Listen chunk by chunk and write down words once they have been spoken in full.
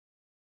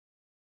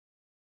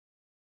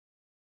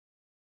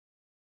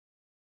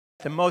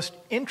The most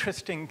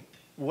interesting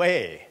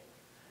way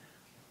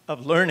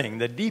of learning,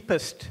 the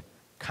deepest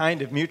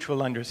kind of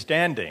mutual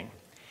understanding,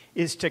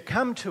 is to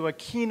come to a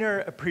keener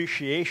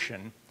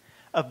appreciation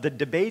of the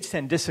debates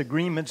and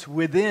disagreements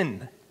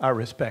within our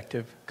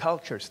respective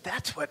cultures.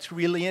 That's what's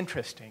really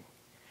interesting,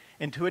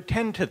 and to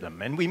attend to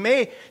them. And we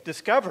may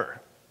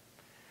discover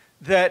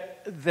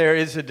that there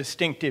is a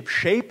distinctive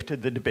shape to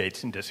the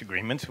debates and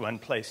disagreements, one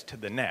place to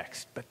the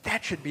next, but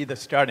that should be the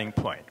starting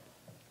point.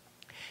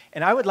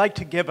 And I would like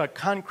to give a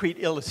concrete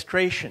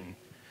illustration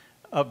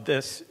of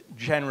this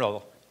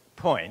general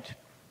point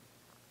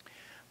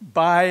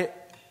by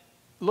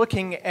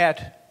looking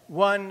at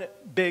one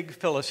big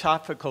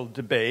philosophical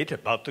debate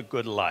about the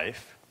good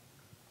life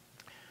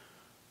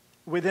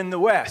within the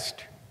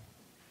West.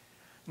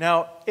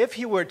 Now, if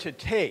you were to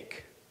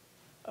take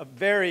a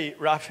very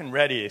rough and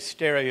ready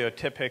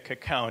stereotypic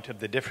account of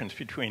the difference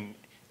between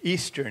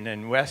Eastern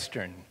and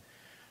Western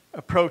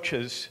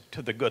approaches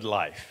to the good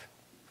life,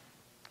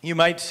 you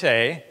might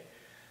say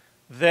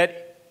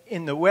that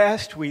in the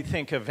West we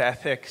think of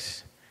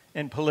ethics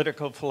and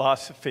political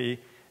philosophy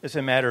as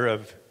a matter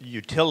of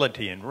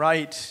utility and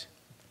rights,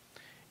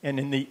 and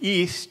in the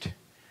East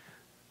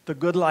the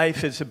good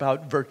life is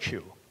about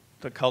virtue,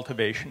 the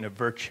cultivation of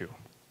virtue.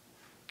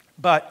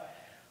 But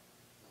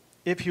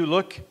if you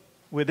look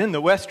within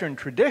the Western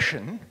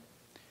tradition,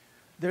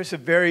 there's a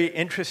very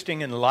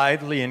interesting and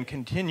lively and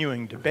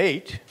continuing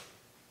debate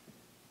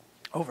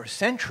over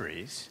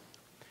centuries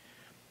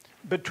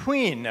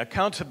between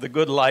accounts of the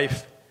good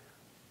life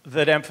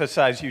that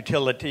emphasize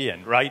utility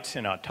and rights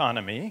and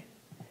autonomy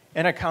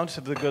and accounts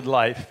of the good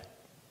life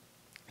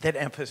that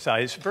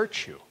emphasize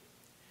virtue.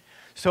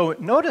 So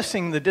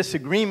noticing the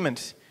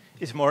disagreements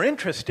is more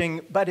interesting,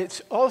 but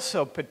it's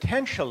also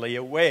potentially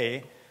a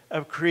way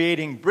of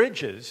creating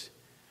bridges,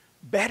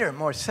 better,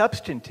 more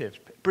substantive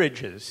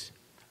bridges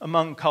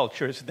among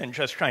cultures than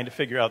just trying to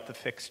figure out the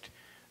fixed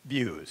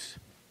views.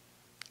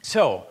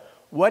 So,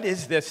 what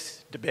is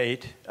this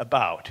debate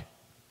about?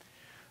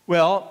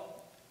 Well,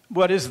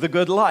 what is the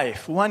good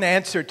life? One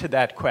answer to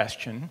that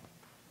question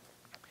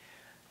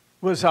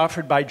was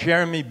offered by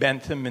Jeremy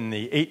Bentham in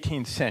the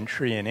 18th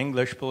century, an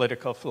English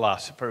political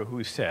philosopher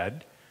who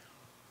said,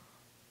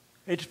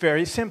 it's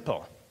very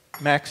simple,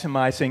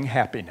 maximizing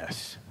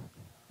happiness.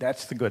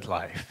 That's the good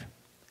life.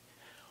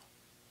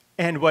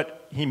 And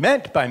what he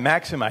meant by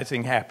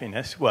maximizing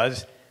happiness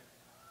was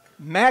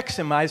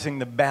maximizing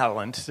the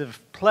balance of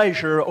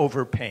pleasure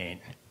over pain.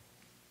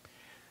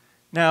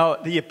 Now,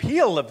 the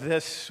appeal of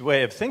this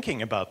way of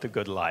thinking about the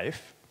good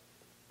life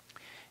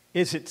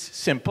is it's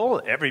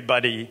simple.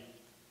 Everybody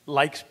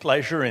likes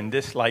pleasure and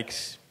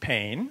dislikes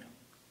pain.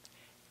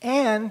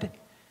 And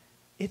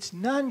it's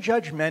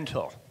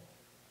non-judgmental.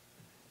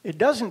 It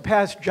doesn't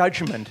pass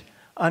judgment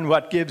on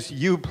what gives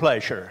you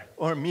pleasure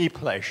or me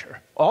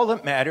pleasure. All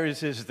that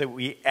matters is that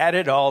we add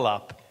it all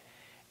up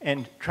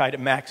and try to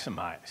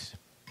maximize.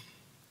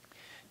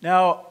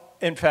 Now,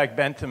 in fact,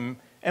 Bentham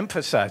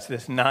emphasized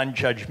this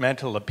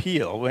non-judgmental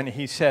appeal when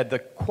he said the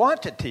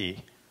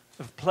quantity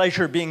of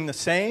pleasure being the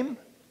same,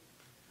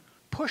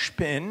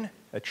 pushpin,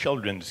 a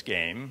children's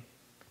game,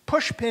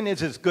 pushpin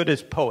is as good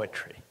as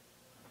poetry.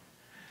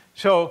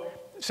 So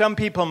some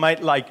people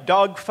might like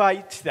dog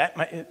fights.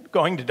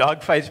 Going to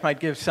dog fights might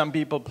give some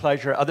people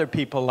pleasure. Other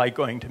people like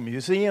going to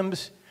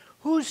museums.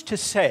 Who's to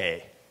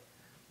say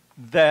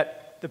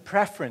that the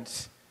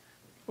preference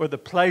or the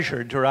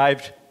pleasure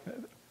derived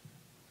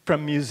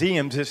from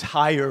museums is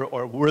higher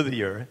or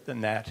worthier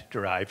than that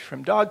derived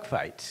from dog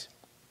fights?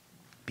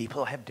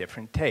 People have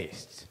different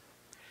tastes.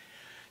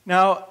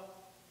 Now,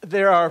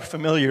 there are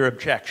familiar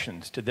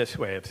objections to this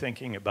way of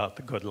thinking about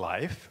the good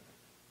life.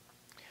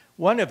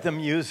 One of them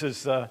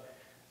uses a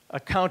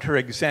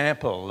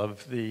counterexample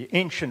of the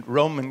ancient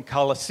Roman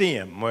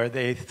Colosseum, where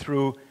they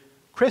threw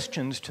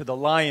Christians to the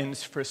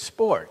lions for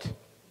sport.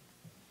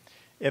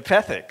 If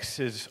ethics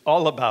is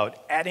all about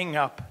adding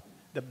up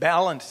the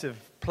balance of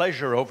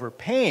pleasure over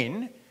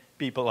pain,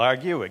 people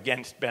argue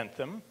against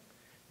Bentham,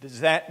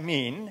 does that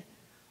mean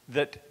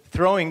that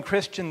throwing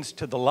Christians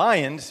to the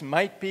lions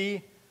might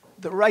be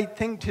the right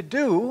thing to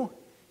do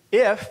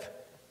if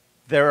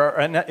there are,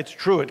 and it's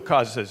true it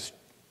causes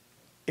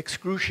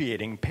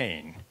excruciating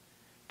pain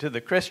to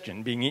the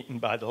Christian being eaten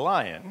by the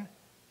lion,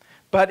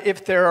 but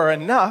if there are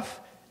enough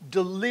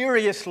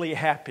deliriously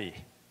happy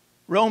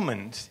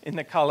Romans in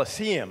the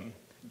Colosseum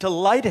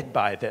delighted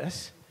by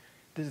this,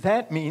 does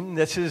that mean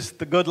this is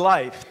the good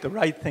life, the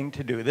right thing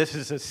to do? This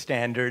is a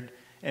standard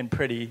and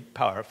pretty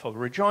powerful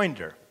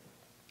rejoinder,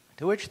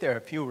 to which there are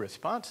a few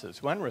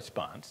responses. One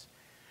response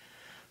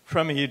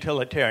from a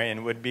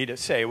utilitarian would be to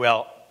say,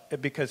 well,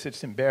 because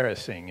it's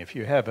embarrassing if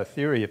you have a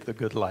theory of the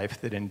good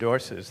life that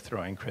endorses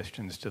throwing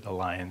Christians to the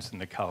lions in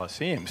the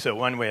Colosseum. So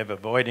one way of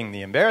avoiding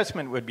the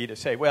embarrassment would be to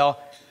say,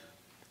 well,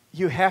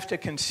 you have to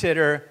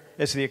consider,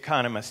 as the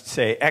economists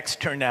say,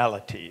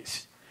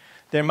 externalities.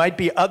 There might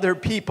be other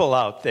people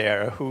out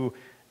there who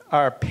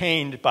are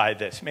pained by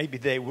this. Maybe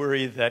they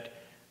worry that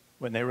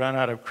when they run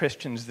out of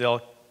Christians,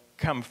 they'll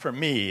come for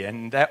me,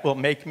 and that will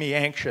make me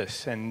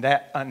anxious, and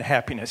that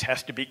unhappiness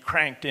has to be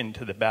cranked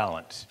into the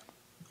balance.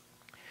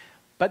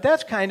 But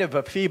that's kind of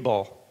a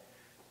feeble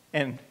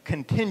and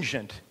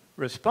contingent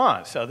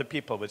response. Other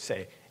people would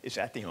say, is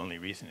that the only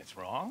reason it's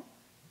wrong?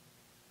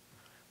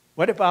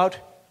 What about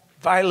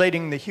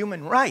violating the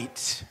human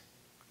rights?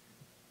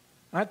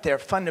 Aren't there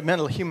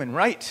fundamental human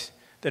rights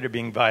that are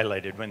being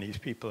violated when these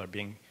people are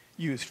being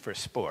used for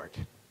sport?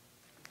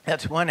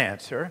 That's one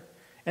answer,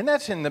 and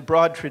that's in the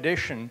broad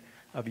tradition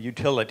of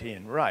utility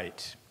and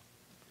rights.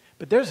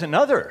 But there's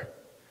another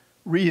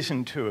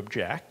reason to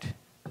object,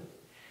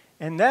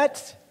 and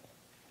that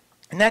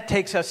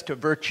takes us to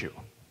virtue.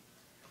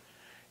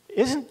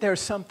 Isn't there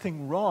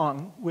something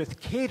wrong with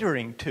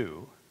catering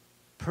to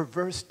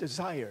perverse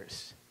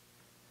desires?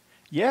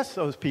 Yes,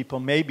 those people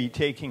may be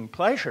taking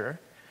pleasure,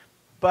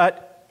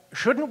 but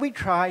shouldn't we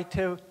try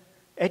to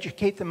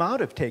educate them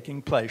out of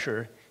taking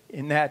pleasure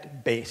in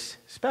that base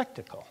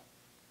spectacle?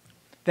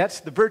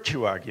 That's the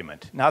virtue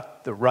argument,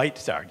 not the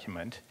rights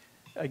argument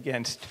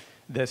against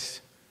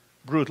this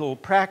brutal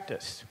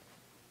practice.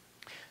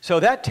 So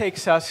that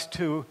takes us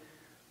to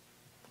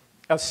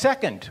a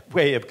second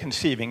way of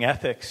conceiving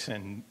ethics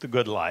and the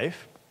good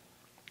life,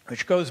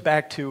 which goes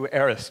back to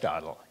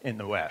Aristotle in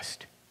the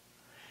West.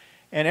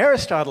 And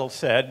Aristotle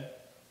said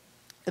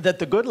that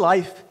the good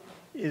life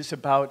is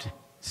about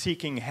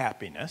seeking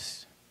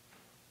happiness,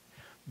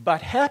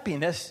 but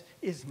happiness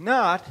is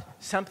not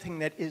something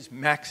that is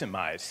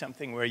maximized,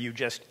 something where you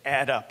just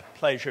add up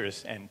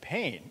pleasures and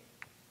pain.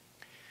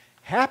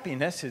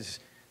 Happiness is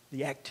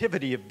the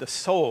activity of the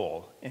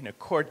soul in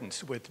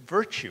accordance with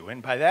virtue,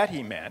 and by that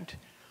he meant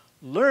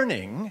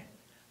learning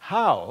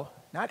how,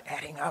 not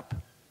adding up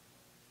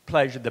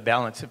pleasure, the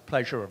balance of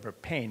pleasure over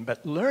pain,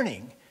 but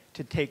learning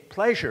to take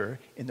pleasure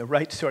in the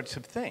right sorts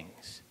of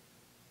things.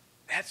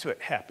 That's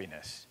what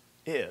happiness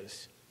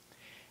is.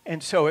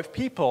 And so if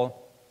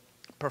people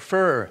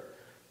prefer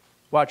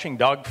watching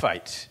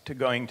dogfights to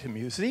going to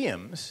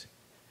museums,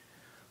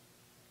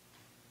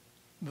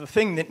 the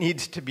thing that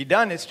needs to be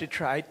done is to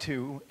try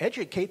to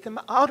educate them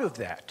out of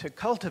that, to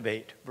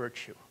cultivate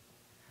virtue.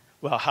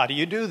 Well, how do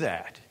you do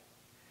that?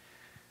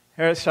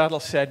 Aristotle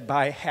said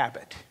by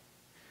habit.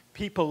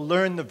 People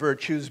learn the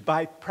virtues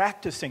by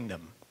practicing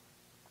them,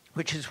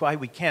 which is why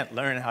we can't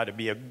learn how to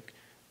be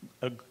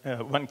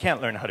one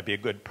can't learn how to be a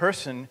good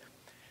person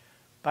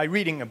by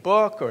reading a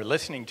book or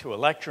listening to a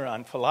lecture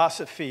on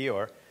philosophy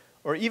or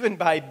even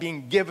by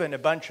being given a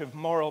bunch of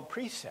moral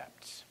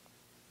precepts.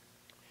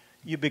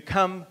 You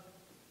become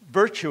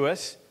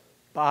virtuous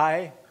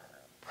by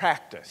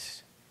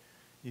practice.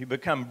 You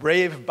become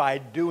brave by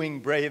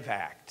doing brave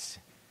acts,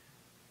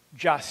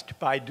 just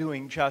by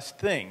doing just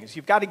things.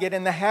 You've got to get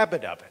in the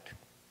habit of it.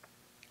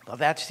 Well,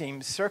 that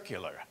seems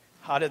circular.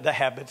 How did the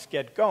habits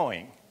get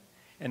going?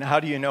 And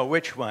how do you know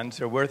which ones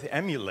are worth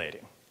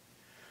emulating?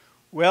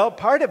 Well,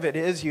 part of it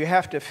is you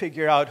have to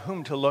figure out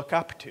whom to look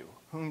up to,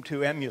 whom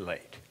to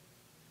emulate.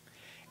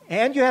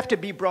 And you have to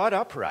be brought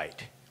up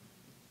right.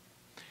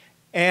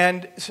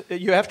 And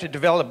you have to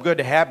develop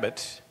good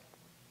habits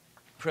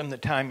from the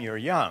time you're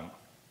young.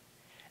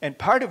 And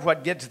part of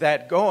what gets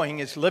that going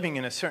is living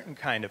in a certain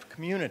kind of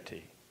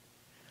community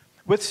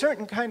with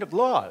certain kind of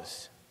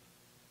laws.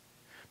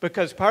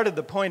 Because part of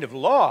the point of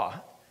law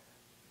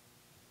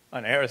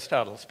on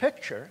Aristotle's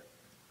picture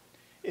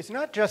is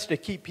not just to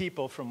keep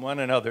people from one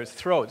another's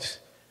throats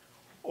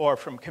or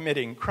from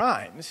committing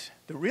crimes.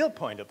 The real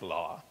point of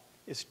law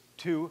is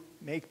to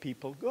make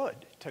people good,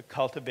 to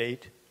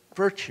cultivate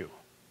virtue.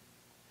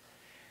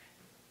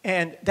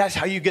 And that's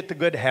how you get the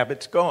good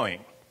habits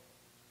going.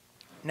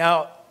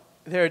 Now,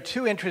 there are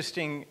two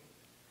interesting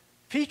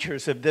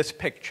features of this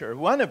picture.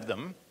 One of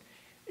them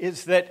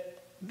is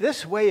that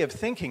this way of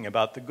thinking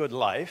about the good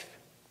life,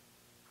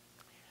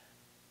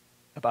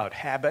 about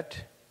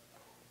habit,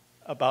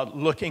 about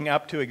looking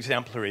up to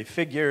exemplary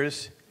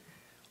figures,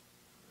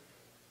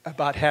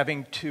 about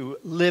having to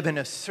live in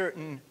a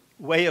certain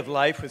way of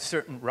life with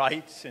certain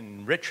rites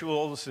and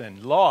rituals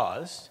and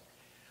laws,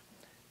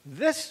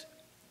 this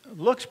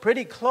looks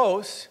pretty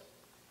close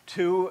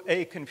to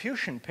a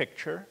Confucian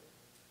picture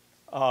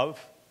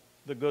of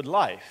the good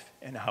life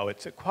and how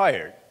it's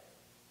acquired.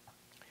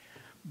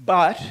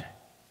 But,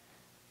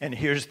 and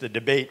here's the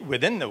debate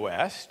within the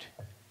West,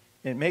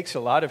 it makes a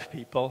lot of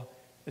people,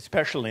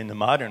 especially in the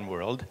modern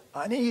world,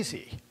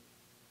 uneasy.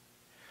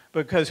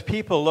 Because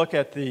people look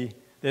at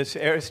this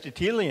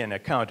Aristotelian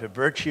account of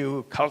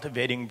virtue,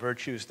 cultivating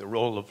virtues, the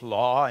role of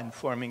law in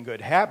forming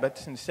good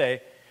habits, and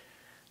say,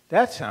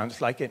 that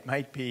sounds like it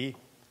might be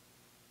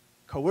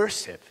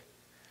coercive.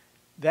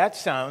 That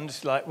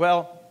sounds like,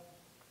 well,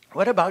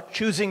 what about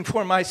choosing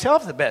for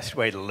myself the best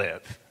way to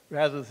live,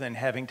 rather than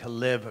having to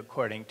live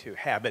according to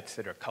habits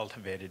that are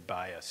cultivated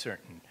by a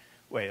certain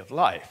way of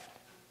life?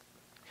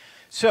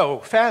 So,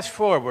 fast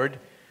forward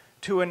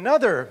to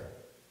another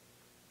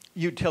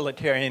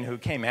utilitarian who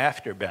came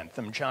after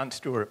Bentham, John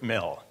Stuart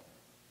Mill,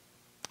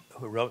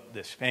 who wrote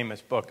this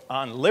famous book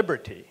on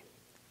liberty.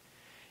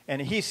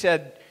 And he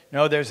said,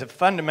 no, there's a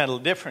fundamental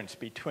difference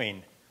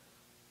between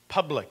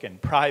public and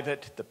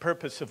private. The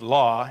purpose of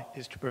law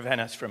is to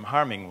prevent us from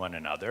harming one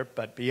another,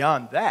 but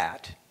beyond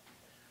that,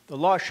 the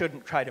law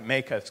shouldn't try to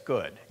make us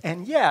good.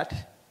 And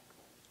yet,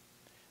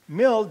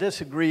 Mill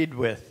disagreed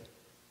with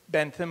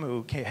Bentham,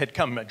 who had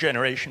come a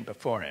generation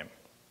before him.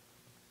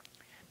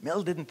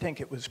 Mill didn't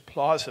think it was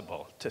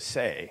plausible to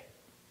say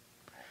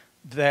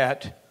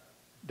that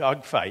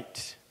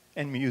dogfights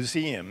and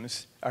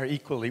museums are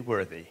equally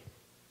worthy.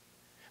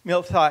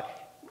 Mill thought,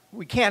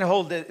 we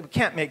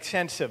can't make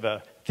sense of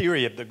a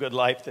theory of the good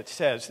life that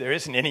says there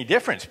isn't any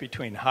difference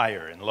between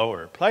higher and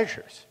lower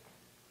pleasures.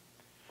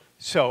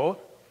 So,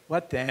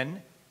 what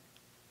then?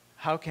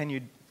 How can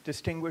you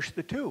distinguish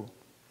the two?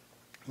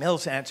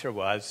 Mill's answer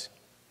was,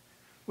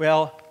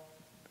 well,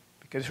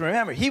 because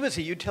remember, he was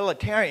a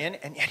utilitarian,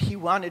 and yet he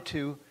wanted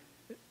to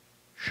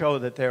show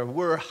that there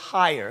were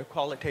higher,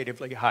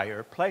 qualitatively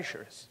higher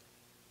pleasures.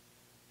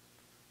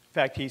 In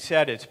fact, he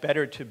said it's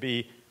better to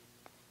be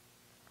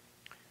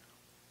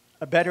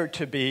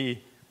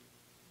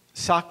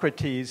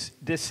Socrates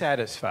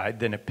dissatisfied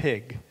than a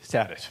pig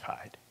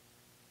satisfied.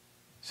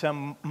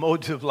 Some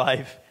modes of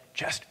life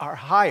just are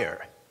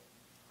higher.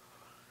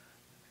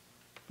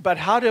 But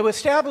how to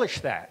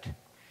establish that?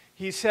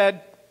 He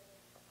said,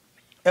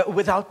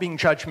 without being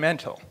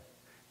judgmental.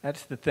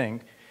 That's the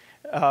thing.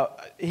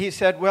 He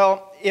said,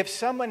 well, if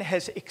someone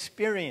has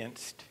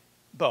experienced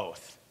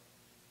both,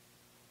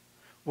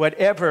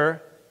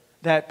 whatever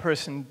that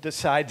person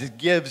decides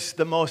gives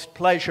the most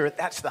pleasure,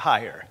 that's the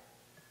higher.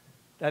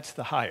 That's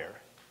the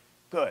higher.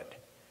 Good.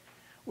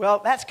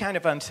 Well, that's kind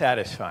of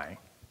unsatisfying.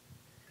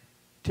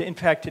 In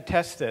fact, to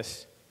test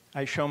this,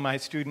 I show my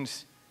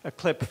students a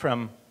clip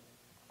from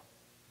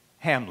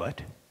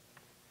Hamlet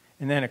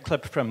and then a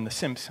clip from The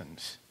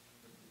Simpsons.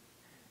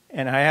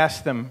 And I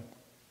asked them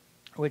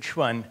which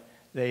one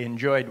they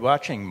enjoyed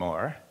watching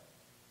more,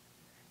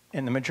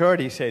 and the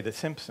majority say The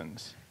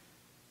Simpsons.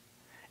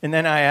 And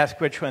then I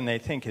ask which one they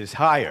think is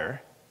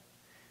higher,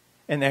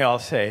 and they all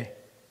say,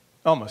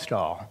 almost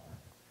all,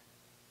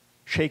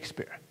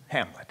 Shakespeare,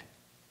 Hamlet.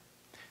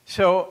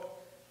 So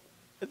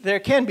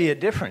there can be a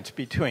difference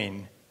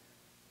between,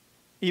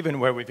 even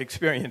where we've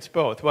experienced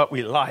both, what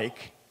we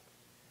like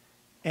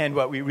and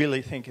what we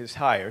really think is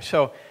higher.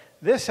 So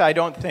this, I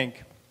don't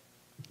think,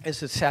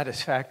 is a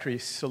satisfactory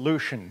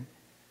solution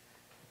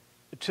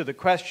to the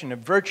question of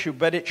virtue,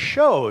 but it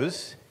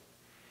shows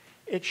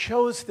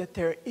that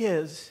there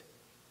is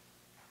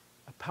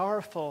a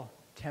powerful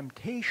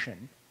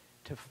temptation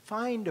to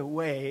find a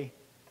way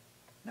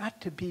not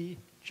to be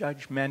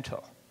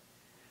judgmental,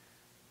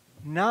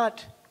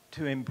 not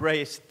to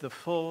embrace the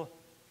full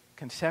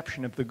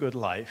conception of the good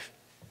life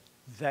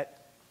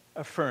that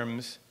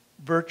affirms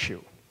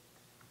virtue.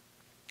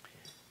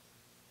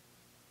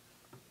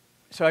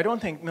 So I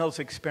don't think Mill's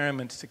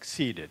experiment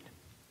succeeded.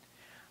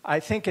 I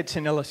think it's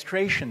an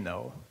illustration,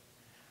 though,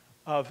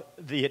 of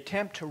the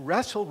attempt to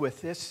wrestle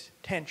with this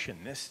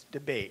tension, this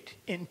debate,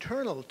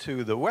 internal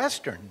to the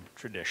Western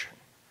tradition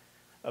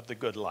of the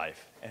good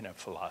life and of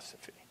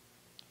philosophy.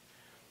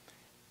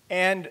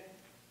 And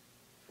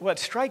what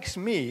strikes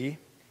me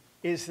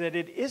is that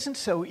it isn't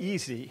so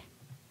easy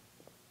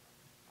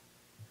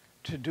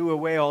to do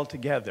away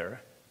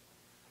altogether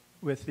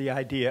with the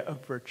idea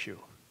of virtue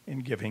in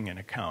giving an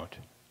account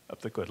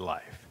of the good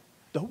life.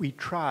 Though we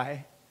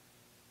try,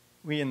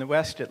 we in the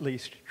West at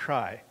least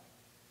try,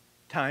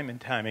 time and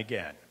time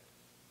again.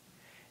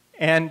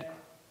 And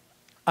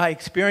I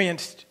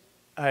experienced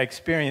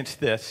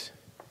this.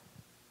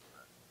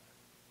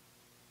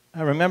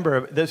 I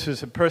remember this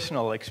was a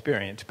personal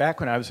experience back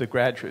when I was a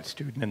graduate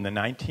student in the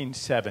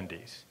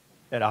 1970s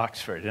at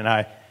Oxford, and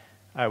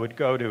I would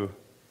go to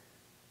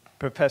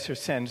Professor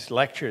Sen's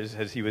lectures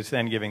as he was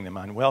then giving them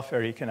on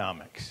welfare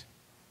economics.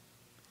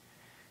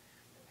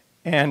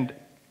 And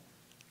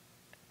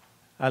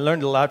I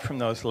learned a lot from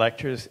those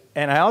lectures,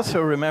 and I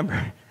also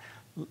remember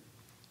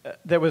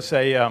there was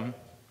an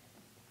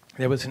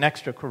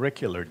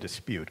extracurricular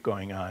dispute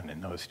going on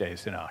in those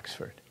days in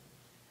Oxford.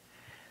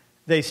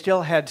 They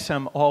still had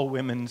some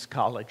all-women's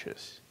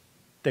colleges.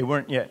 They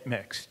weren't yet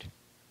mixed.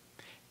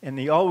 And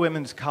the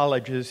all-women's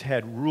colleges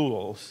had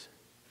rules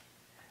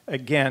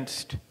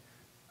against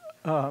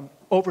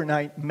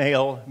overnight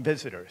male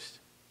visitors.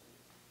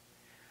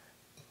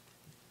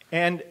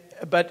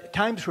 But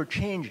times were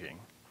changing.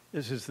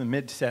 This is the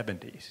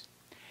mid-70s.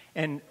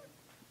 And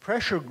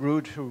pressure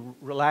grew to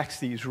relax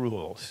these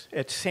rules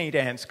at St.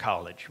 Anne's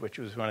College, which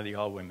was one of the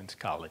all-women's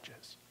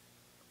colleges.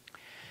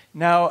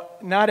 Now,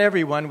 not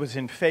everyone was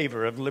in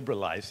favor of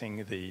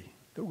liberalizing the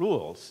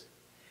rules.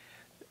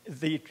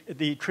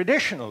 The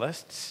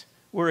traditionalists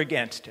were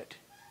against it.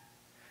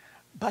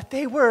 But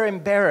they were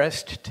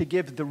embarrassed to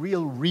give the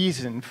real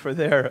reason for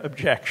their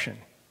objection.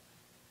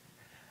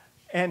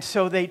 And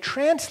so they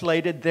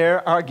translated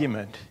their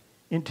argument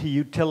into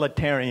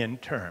utilitarian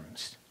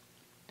terms.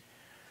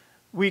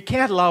 We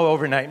can't allow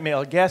overnight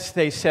male guests,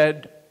 they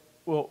said.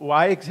 Well,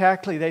 why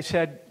exactly? They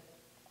said,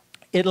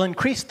 it'll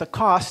increase the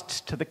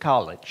costs to the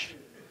college.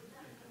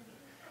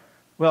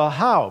 Well,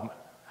 how?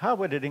 How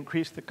would it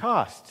increase the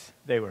costs,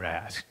 they were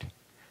asked.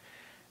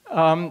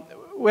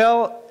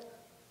 Well,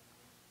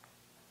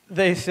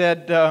 they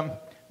said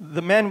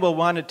the men will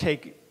want to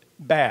take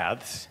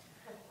baths,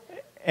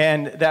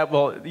 and that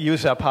will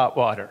use up hot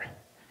water.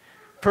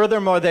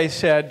 Furthermore, they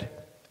said,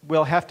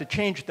 we'll have to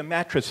change the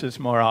mattresses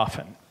more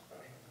often.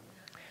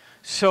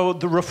 So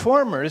the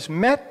reformers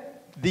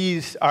met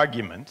these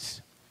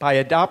arguments by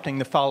adopting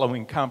the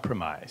following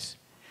compromise.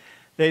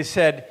 They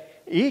said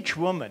each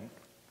woman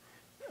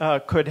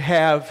could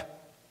have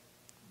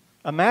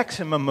a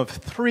maximum of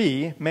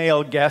 3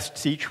 male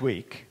guests each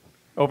week,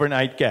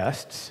 overnight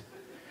guests,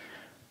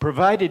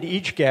 provided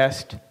each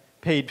guest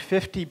paid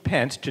 50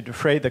 pence to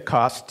defray the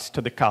costs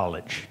to the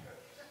college.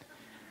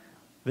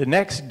 The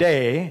next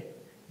day,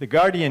 the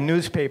Guardian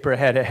newspaper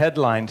had a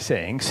headline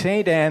saying,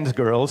 St. Anne's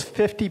girls,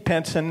 50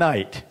 pence a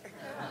night,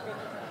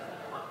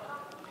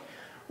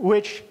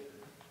 which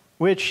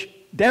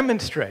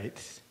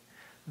demonstrates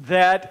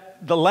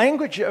that the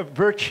language of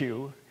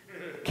virtue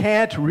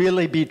can't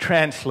really be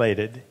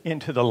translated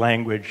into the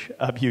language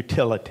of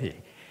utility.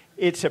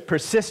 It's a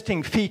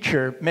persisting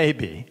feature,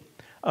 maybe,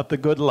 of the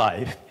good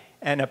life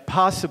and a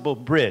possible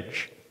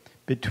bridge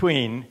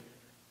between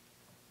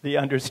the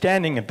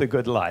understanding of the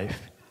good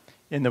life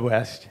in the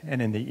West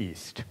and in the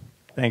East.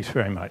 Thanks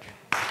very much.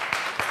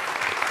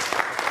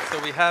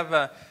 So we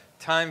have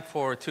time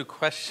for 2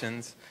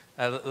 questions.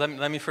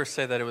 Let me first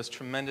say that it was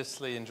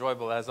tremendously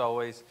enjoyable, as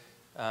always,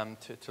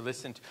 to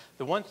listen to.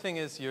 The one thing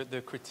is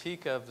the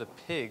critique of the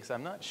pigs.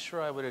 I'm not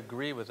sure I would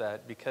agree with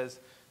that, because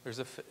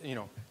there's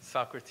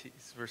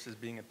Socrates versus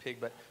being a pig,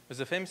 but there's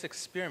a famous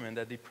experiment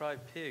that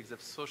deprived pigs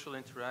of social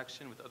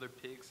interaction with other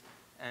pigs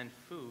and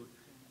food.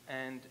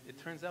 And it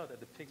turns out that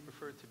the pigs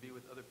prefer to be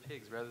with other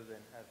pigs rather than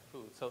have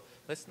food. So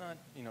let's not,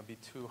 be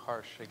too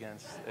harsh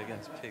against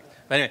pigs.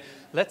 But anyway,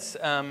 let's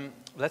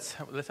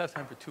have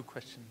time for 2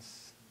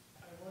 questions.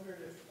 I wondered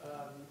if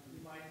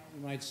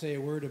you might say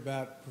a word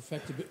about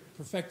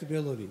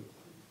perfectibility.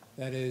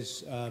 That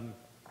is,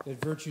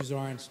 that virtues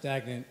aren't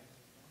stagnant;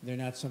 they're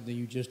not something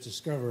you just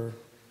discover,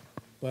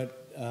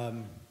 but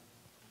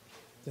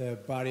the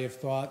body of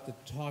thought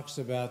that talks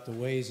about the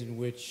ways in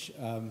which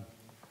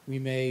we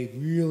may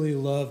really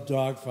love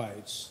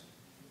dogfights,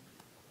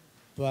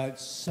 but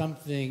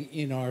something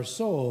in our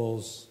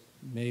souls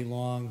may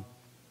long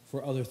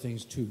for other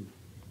things too.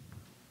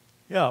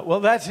 Yeah,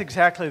 well, that's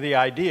exactly the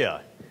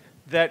idea,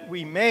 that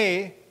we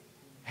may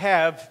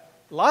have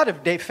a lot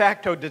of de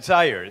facto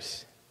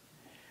desires,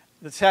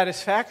 the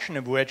satisfaction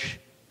of which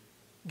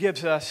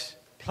gives us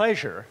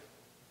pleasure,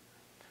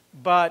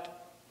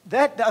 but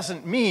that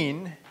doesn't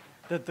mean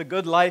that the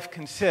good life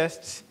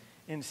consists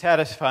in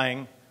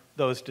satisfying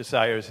those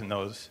desires and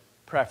those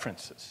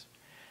preferences.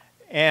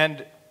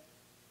 And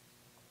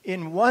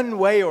in one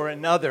way or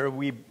another,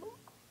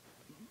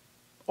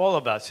 all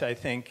of us, I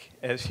think,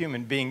 as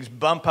human beings,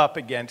 bump up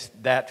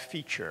against that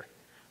feature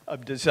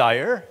of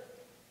desire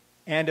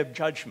and of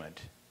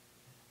judgment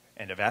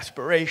and of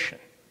aspiration.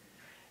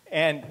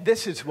 And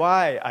this is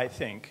why I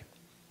think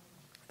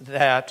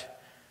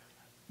that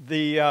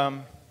the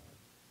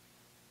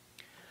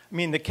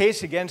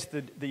case against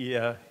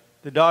the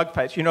dog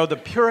fights,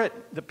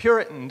 the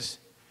Puritans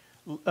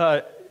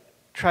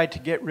tried to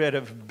get rid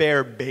of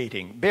bear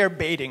baiting. Bear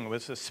baiting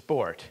was a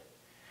sport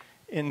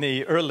in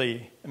the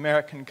early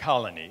American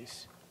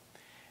colonies.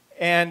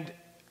 And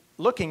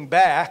looking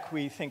back,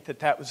 we think that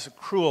that was a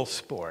cruel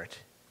sport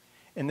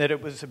and that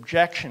it was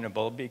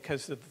objectionable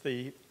because of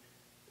the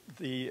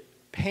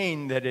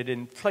pain that it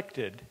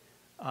inflicted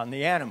on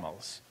the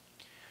animals.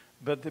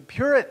 But the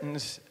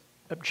Puritans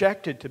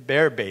objected to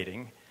bear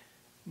baiting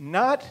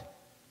not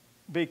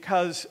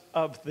because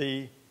of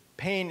the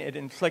pain it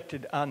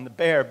inflicted on the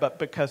bear, but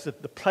because of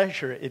the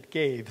pleasure it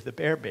gave the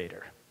bear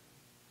baiter.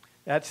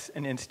 That's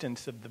an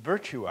instance of the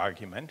virtue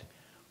argument,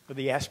 or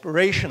the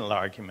aspirational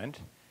argument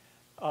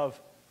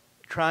of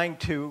trying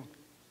to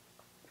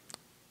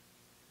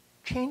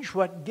change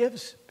what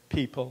gives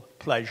people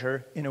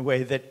pleasure in a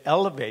way that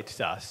elevates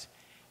us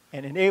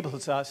and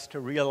enables us to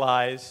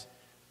realize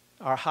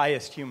our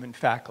highest human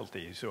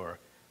faculties, or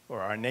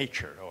our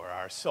nature, or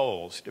our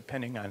souls,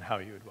 depending on how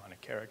you would want to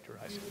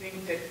characterize it. Do you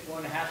think that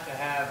one has to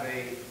have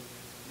a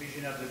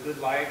vision of the good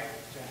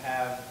life to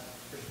have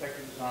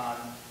perspectives on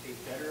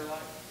a better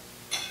life?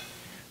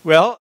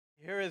 Well,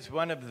 here is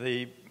one of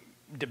the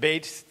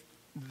debates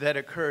that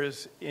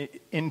occurs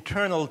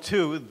internal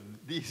to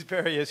these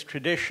various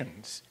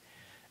traditions.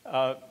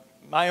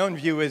 My own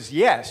view is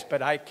yes,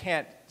 but I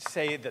can't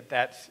say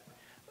that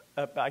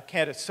I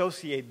can't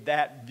associate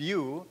that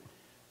view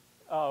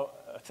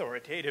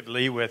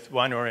authoritatively with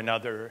one or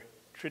another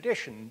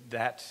tradition.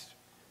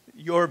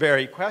 Your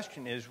very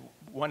question is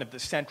one of the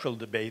central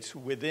debates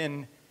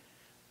within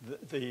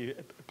the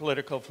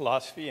political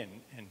philosophy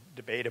and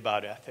debate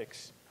about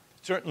ethics,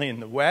 certainly in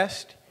the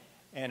West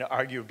and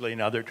arguably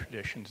in other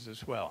traditions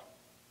as well.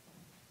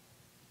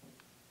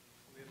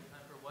 We have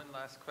time for one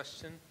last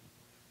question.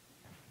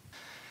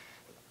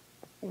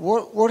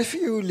 What if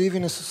you live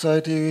in a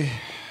society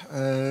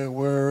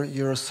where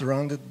you're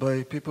surrounded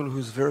by people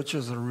whose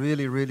virtues are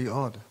really, really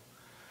odd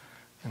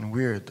and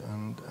weird?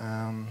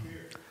 And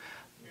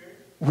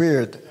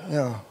weird.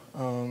 Yeah.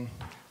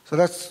 So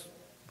that's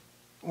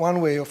one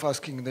way of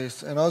asking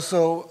this. And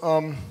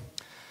also,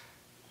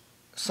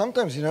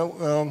 sometimes,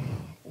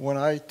 when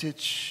I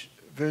teach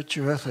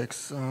virtue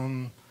ethics,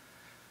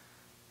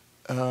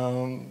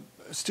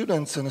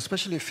 students, and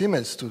especially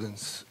female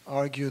students,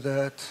 argue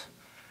that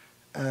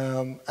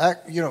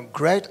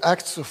great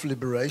acts of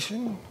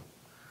liberation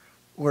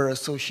were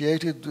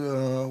associated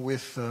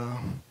with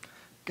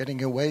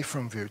getting away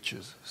from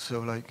virtues. So,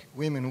 like,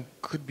 women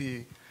could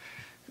be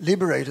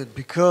liberated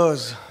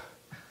because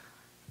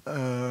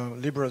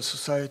liberal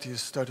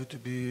societies started to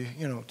be,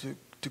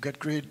 to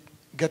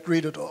get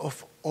rid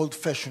of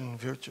old-fashioned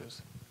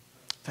virtues.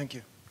 Thank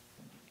you.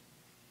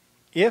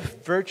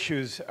 If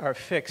virtues are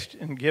fixed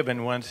and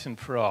given once and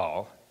for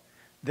all,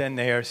 then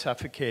they are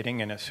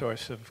suffocating and a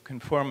source of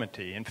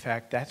conformity. In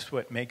fact, that's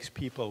what makes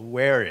people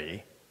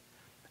wary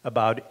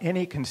about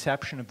any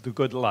conception of the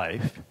good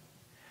life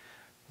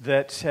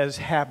that says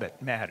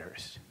habit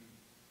matters.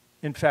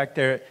 In fact,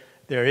 there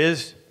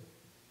is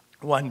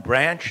one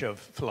branch of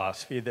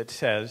philosophy that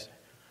says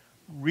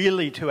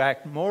really to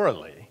act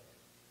morally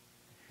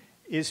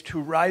is to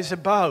rise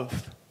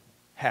above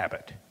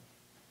habit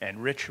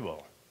and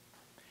ritual,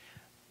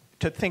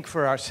 to think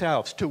for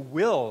ourselves, to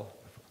will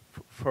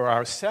for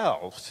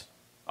ourselves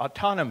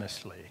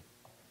autonomously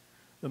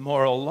the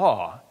moral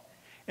law.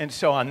 And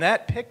so on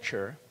that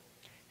picture,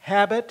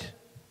 habit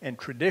and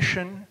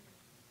tradition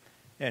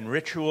and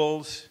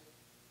rituals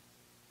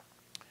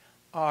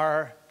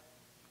are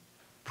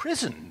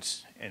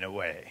prisons, in a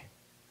way,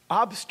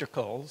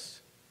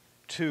 obstacles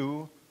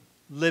to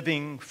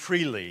living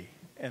freely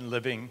and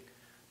living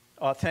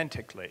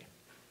authentically.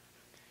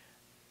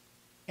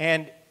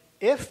 And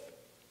if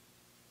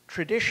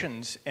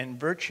traditions and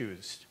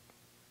virtues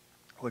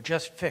were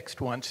just fixed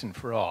once and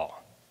for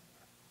all,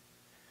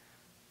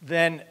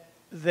 then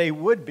they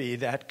would be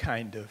that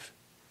kind of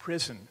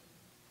prison.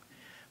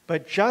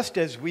 But just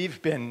as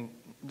we've been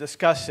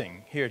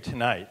discussing here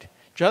tonight,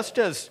 just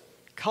as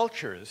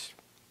cultures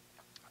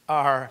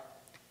are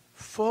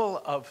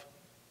full of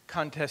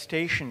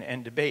contestation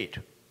and debate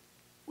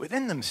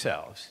within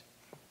themselves,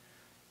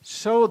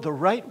 so the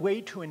right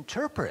way to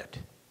interpret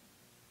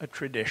a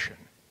tradition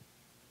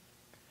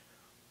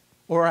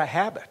or a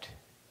habit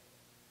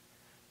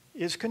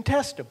is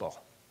contestable.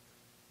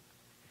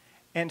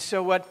 And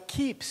so what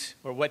keeps,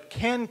 or what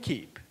can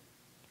keep,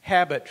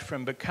 habit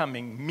from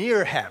becoming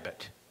mere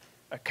habit,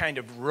 a kind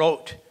of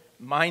rote,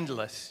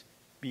 mindless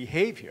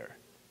behavior,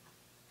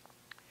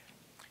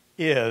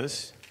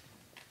 is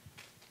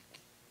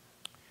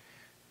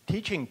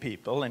teaching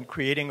people and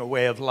creating a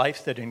way of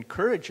life that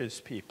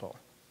encourages people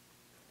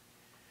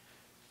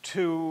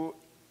to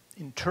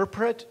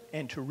interpret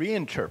and to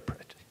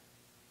reinterpret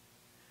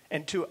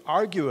and to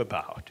argue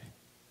about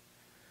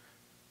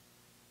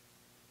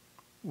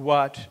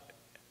what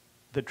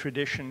the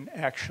tradition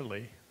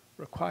actually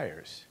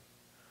requires,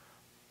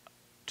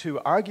 to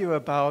argue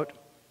about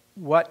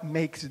what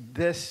makes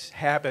this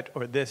habit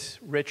or this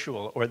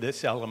ritual or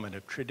this element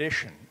of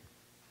tradition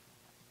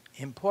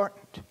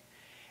important.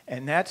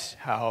 And that's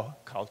how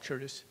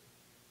cultures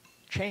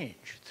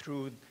change,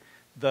 through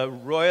the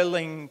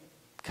roiling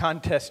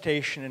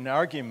contestation and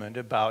argument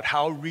about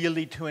how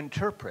really to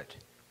interpret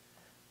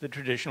the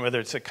tradition, whether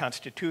it's a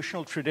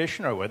constitutional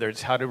tradition or whether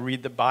it's how to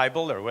read the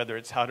Bible or whether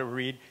it's how to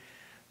read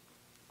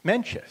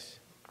Mencius.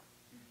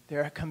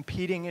 There are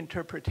competing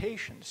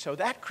interpretations. So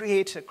that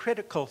creates a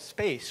critical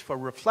space for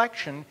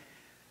reflection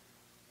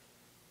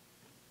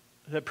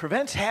that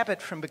prevents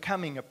habit from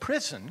becoming a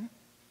prison,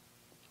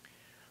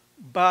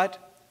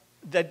 but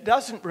that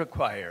doesn't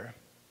require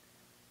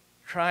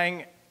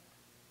trying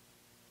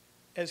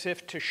as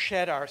if to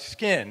shed our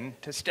skin,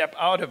 to step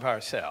out of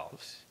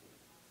ourselves,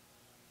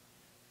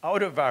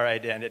 out of our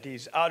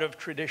identities, out of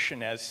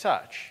tradition as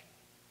such,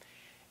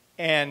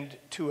 and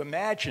to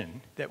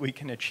imagine that we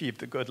can achieve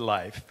the good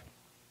life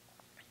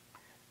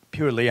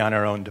purely on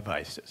our own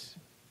devices.